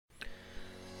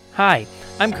Hi,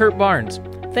 I'm Kurt Barnes.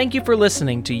 Thank you for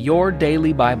listening to Your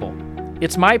Daily Bible.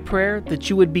 It's my prayer that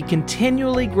you would be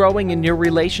continually growing in your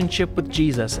relationship with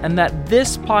Jesus and that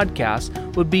this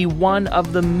podcast would be one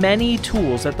of the many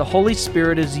tools that the Holy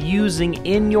Spirit is using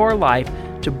in your life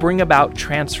to bring about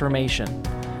transformation.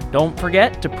 Don't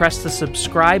forget to press the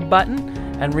subscribe button,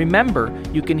 and remember,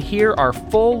 you can hear our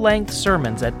full-length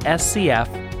sermons at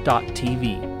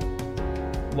scf.tv.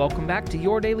 Welcome back to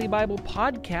Your Daily Bible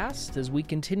Podcast as we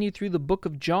continue through the book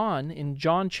of John in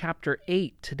John chapter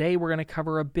 8. Today we're going to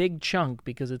cover a big chunk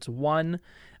because it's one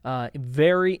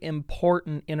very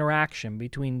important interaction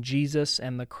between Jesus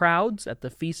and the crowds at the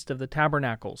Feast of the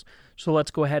Tabernacles. So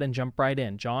let's go ahead and jump right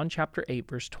in. John chapter 8,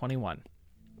 verse 21.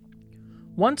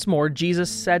 Once more Jesus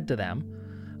said to them,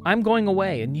 "I'm going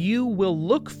away, and you will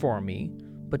look for me,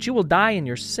 but you will die in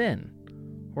your sin.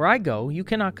 Where I go, you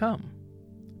cannot come."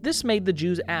 This made the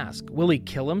Jews ask, "Will he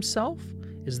kill himself?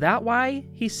 Is that why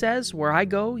he says, 'Where I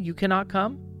go, you cannot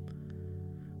come'?"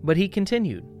 But he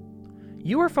continued,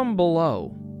 "You are from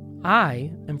below,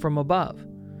 I am from above.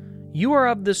 You are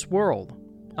of this world,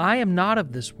 I am not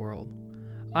of this world.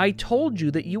 I told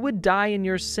you that you would die in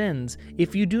your sins.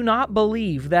 If you do not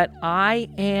believe that I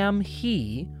am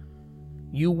he,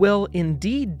 you will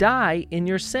indeed die in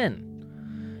your sin."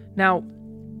 Now,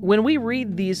 when we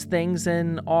read these things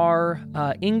in our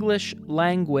English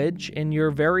language, in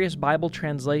your various Bible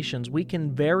translations, we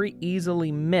can very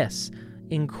easily miss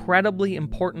incredibly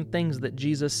important things that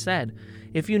Jesus said.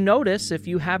 If you notice, if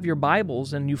you have your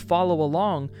Bibles and you follow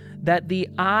along, that the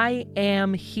I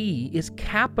am he is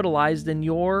capitalized in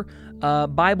your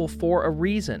Bible for a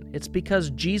reason. It's because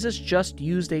Jesus just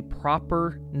used a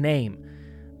proper name,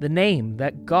 the name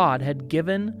that God had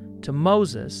given to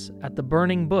Moses at the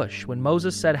burning bush. When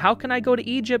Moses said, "How can I go to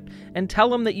Egypt and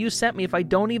tell him that you sent me if I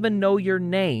don't even know your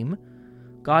name?"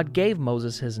 God gave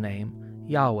Moses his name,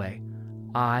 Yahweh,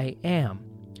 I am.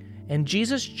 And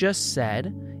Jesus just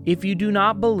said, "If you do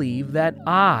not believe that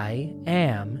I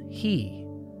am he."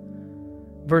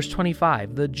 Verse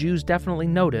 25, the Jews definitely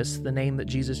noticed the name that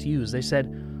Jesus used. They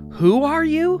said, "Who are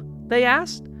you?" they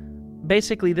asked.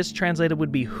 Basically, this translated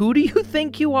would be, "Who do you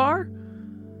think you are?"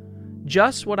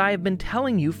 "Just what I have been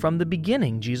telling you from the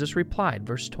beginning," Jesus replied.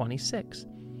 Verse 26,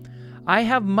 "I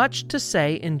have much to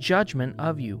say in judgment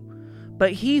of you,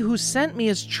 but he who sent me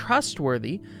is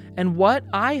trustworthy, and what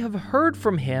I have heard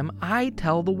from him I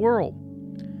tell the world."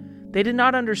 They did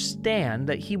not understand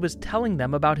that he was telling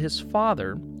them about his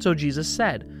Father, so Jesus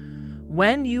said,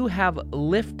 "When you have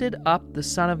lifted up the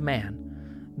Son of Man,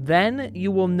 then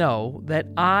you will know that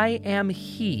I am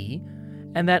he,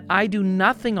 and that I do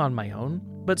nothing on my own,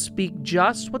 but speak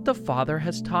just what the Father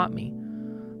has taught me.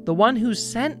 The one who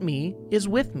sent me is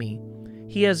with me.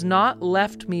 He has not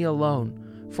left me alone,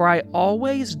 for I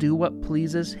always do what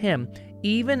pleases him.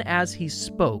 Even as he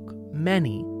spoke,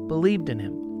 many believed in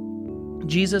him."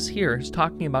 Jesus here is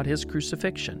talking about his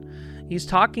crucifixion. He's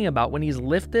talking about when he's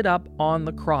lifted up on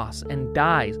the cross and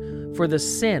dies for the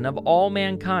sin of all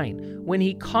mankind, when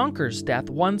he conquers death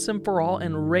once and for all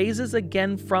and raises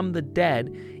again from the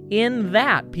dead. In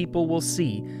that, people will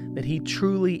see that he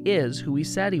truly is who he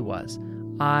said he was.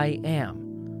 I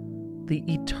am, the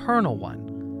eternal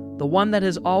one, the one that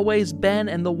has always been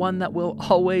and the one that will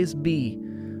always be.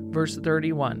 Verse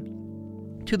 31.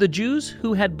 To the Jews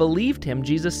who had believed him,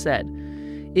 Jesus said,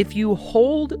 "If you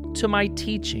hold to my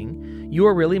teaching, you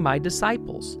are really my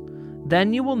disciples.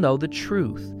 Then you will know the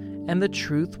truth, and the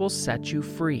truth will set you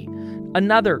free."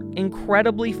 Another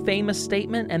incredibly famous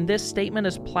statement, and this statement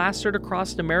is plastered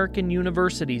across American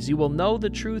universities. You will know the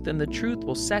truth, and the truth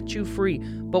will set you free.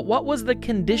 But what was the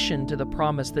condition to the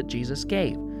promise that Jesus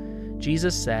gave?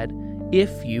 Jesus said,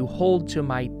 "If you hold to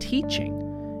my teaching,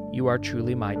 you are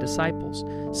truly my disciples."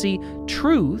 See,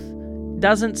 truth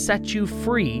doesn't set you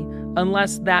free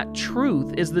unless that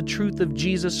truth is the truth of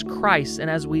Jesus Christ. And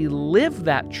as we live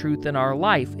that truth in our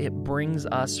life, it brings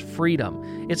us freedom.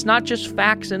 It's not just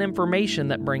facts and information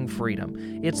that bring freedom.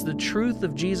 It's the truth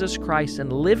of Jesus Christ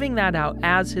and living that out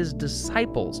as his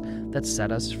disciples that set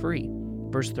us free.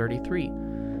 Verse 33,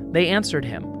 they answered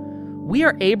him, "We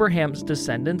are Abraham's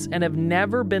descendants and have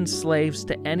never been slaves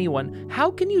to anyone. How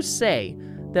can you say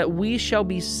that we shall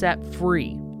be set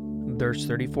free?" Verse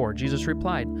 34, Jesus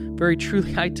replied, "Very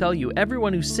truly I tell you,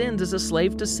 everyone who sins is a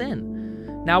slave to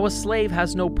sin. Now a slave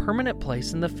has no permanent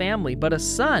place in the family, but a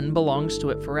son belongs to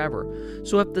it forever.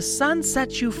 So if the Son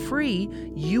sets you free,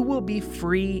 you will be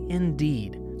free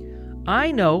indeed.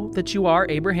 I know that you are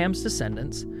Abraham's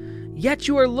descendants, yet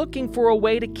you are looking for a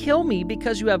way to kill me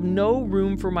because you have no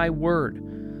room for my word.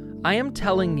 I am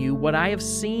telling you what I have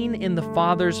seen in the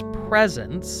Father's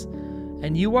presence,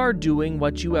 and you are doing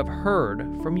what you have heard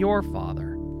from your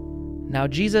father." Now,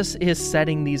 Jesus is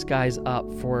setting these guys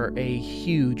up for a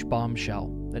huge bombshell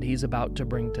that he's about to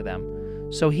bring to them.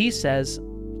 So he says,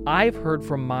 "I've heard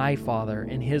from my Father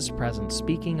in his presence,"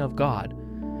 speaking of God.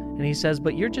 And he says,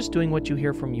 "But you're just doing what you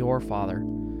hear from your father."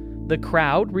 The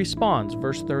crowd responds,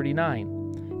 verse 39.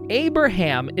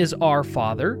 "Abraham is our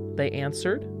father," they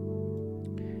answered.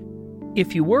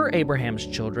 "If you were Abraham's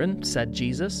children," said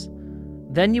Jesus,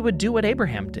 "then you would do what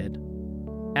Abraham did.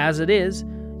 As it is,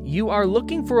 you are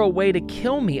looking for a way to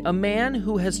kill me, a man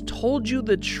who has told you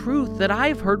the truth that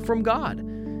I've heard from God.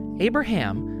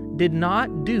 Abraham did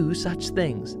not do such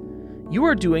things. You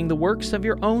are doing the works of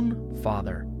your own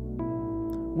father."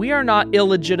 "We are not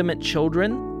illegitimate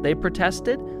children," they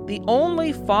protested. "The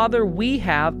only father we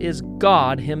have is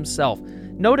God himself."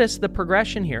 Notice the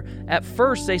progression here. At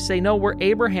first, they say, "No, we're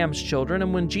Abraham's children."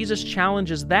 And when Jesus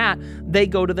challenges that, they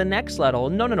go to the next level.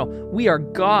 No, we are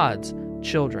God's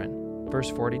children. Verse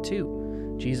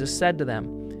 42, Jesus said to them,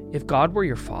 "If God were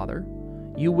your father,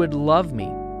 you would love me,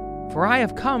 for I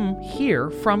have come here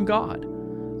from God.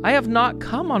 I have not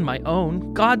come on my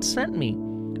own. God sent me.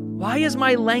 Why is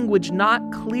my language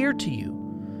not clear to you?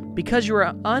 Because you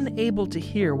are unable to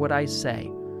hear what I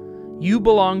say. You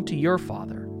belong to your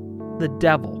father, the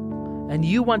devil, and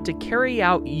you want to carry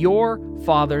out your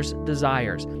father's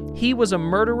desires. He was a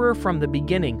murderer from the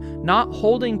beginning, not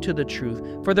holding to the truth,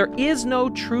 for there is no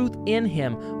truth in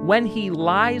him. When he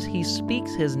lies, he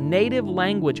speaks his native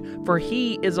language, for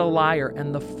he is a liar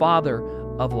and the father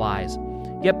of lies.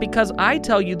 Yet because I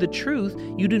tell you the truth,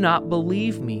 you do not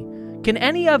believe me. Can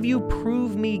any of you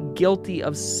prove me guilty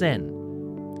of sin?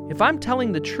 If I'm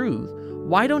telling the truth,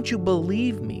 why don't you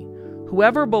believe me?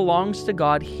 Whoever belongs to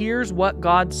God hears what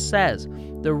God says.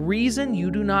 The reason you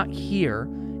do not hear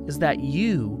is that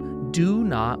you do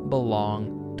not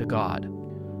belong to God."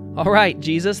 All right,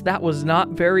 Jesus, that was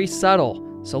not very subtle.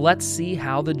 So let's see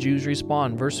how the Jews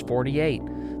respond. Verse 48,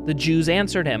 the Jews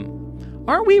answered him,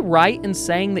 "Aren't we right in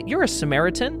saying that you're a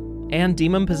Samaritan and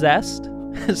demon-possessed?"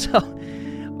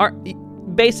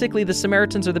 Basically, the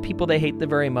Samaritans are the people they hate the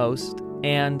very most.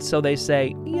 And so they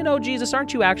say, "Jesus,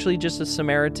 aren't you actually just a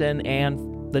Samaritan and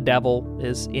the devil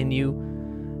is in you?"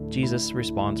 Jesus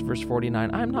responds, verse 49,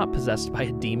 "I'm not possessed by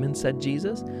a demon," said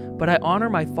Jesus, "but I honor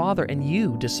my Father and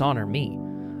you dishonor me.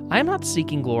 I am not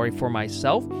seeking glory for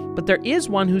myself, but there is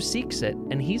one who seeks it,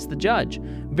 and he's the judge.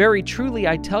 Very truly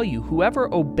I tell you,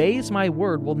 whoever obeys my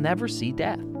word will never see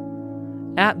death."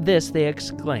 At this they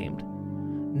exclaimed,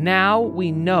 "Now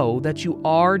we know that you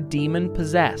are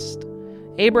demon-possessed.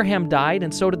 Abraham died,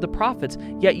 and so did the prophets,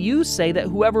 yet you say that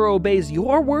whoever obeys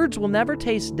your words will never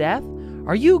taste death?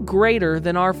 Are you greater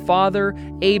than our father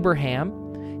Abraham?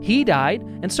 He died,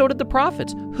 and so did the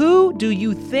prophets. Who do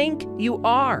you think you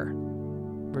are?"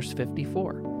 Verse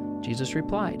 54, Jesus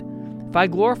replied, "If I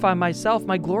glorify myself,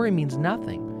 my glory means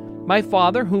nothing. My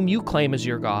Father, whom you claim as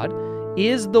your God,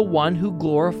 is the one who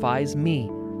glorifies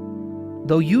me.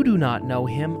 Though you do not know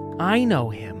him, I know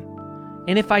him.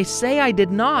 And if I say I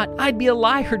did not, I'd be a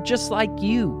liar just like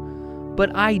you.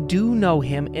 But I do know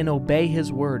him and obey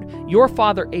his word. Your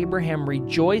father Abraham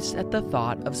rejoiced at the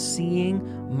thought of seeing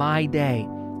my day.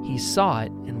 He saw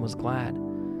it and was glad."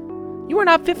 "You are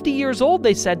not 50 years old,"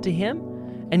 they said to him,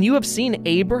 "and you have seen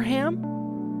Abraham?"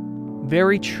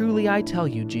 "Very truly I tell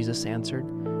you," Jesus answered,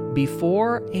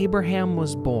 "before Abraham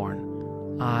was born,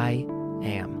 I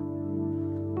am."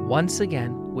 Once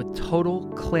again, with total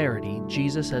clarity,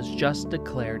 Jesus has just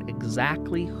declared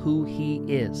exactly who he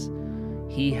is.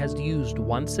 He has used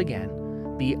once again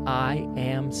the I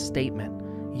am statement,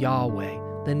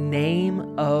 Yahweh, the name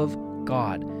of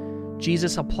God.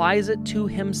 Jesus applies it to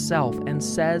himself and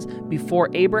says, before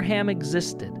Abraham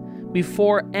existed,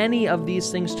 before any of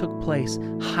these things took place,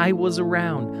 I was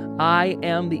around. I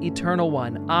am the eternal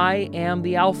one. I am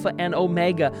the Alpha and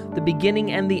Omega, the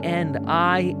beginning and the end.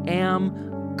 I am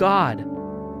God.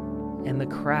 And the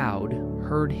crowd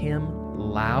heard him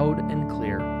loud and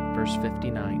clear. Verse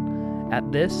 59.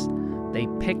 At this, they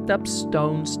picked up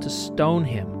stones to stone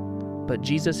him, but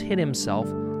Jesus hid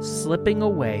himself, slipping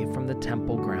away from the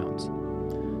temple grounds.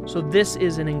 So this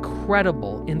is an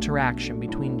incredible interaction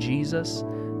between Jesus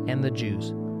and the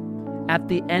Jews. At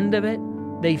the end of it,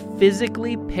 they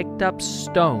physically picked up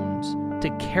stones to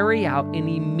carry out an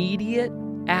immediate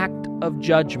act of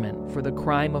judgment for the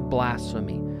crime of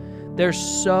blasphemy. They're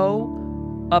so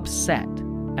upset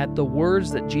at the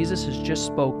words that Jesus has just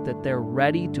spoke that they're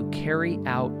ready to carry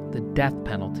out the death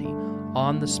penalty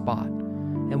on the spot.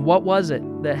 And what was it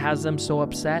that has them so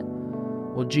upset?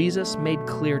 Well, Jesus made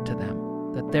clear to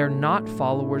them that they're not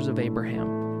followers of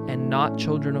Abraham and not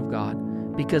children of God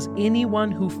because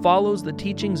anyone who follows the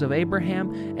teachings of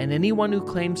Abraham and anyone who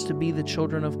claims to be the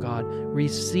children of God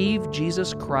receive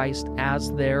Jesus Christ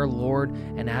as their Lord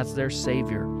and as their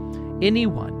Savior.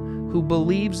 Anyone who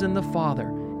believes in the Father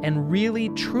and really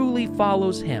truly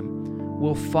follows Him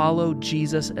will follow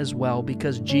Jesus as well,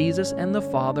 because Jesus and the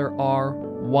Father are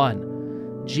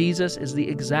one. Jesus is the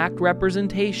exact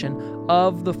representation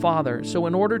of the Father. So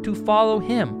in order to follow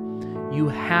Him, you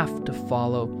have to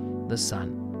follow the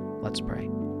Son. Let's pray.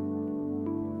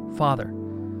 Father,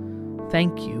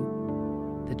 thank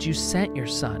you that you sent your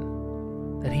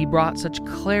Son, that He brought such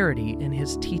clarity in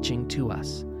His teaching to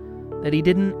us, that He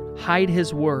didn't hide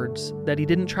His words, that He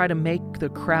didn't try to make the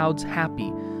crowds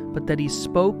happy, but that He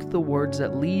spoke the words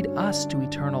that lead us to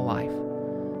eternal life.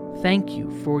 Thank you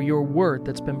for your word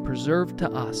that's been preserved to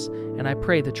us, and I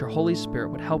pray that your Holy Spirit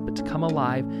would help it to come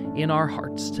alive in our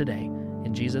hearts today.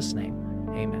 In Jesus' name,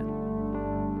 amen.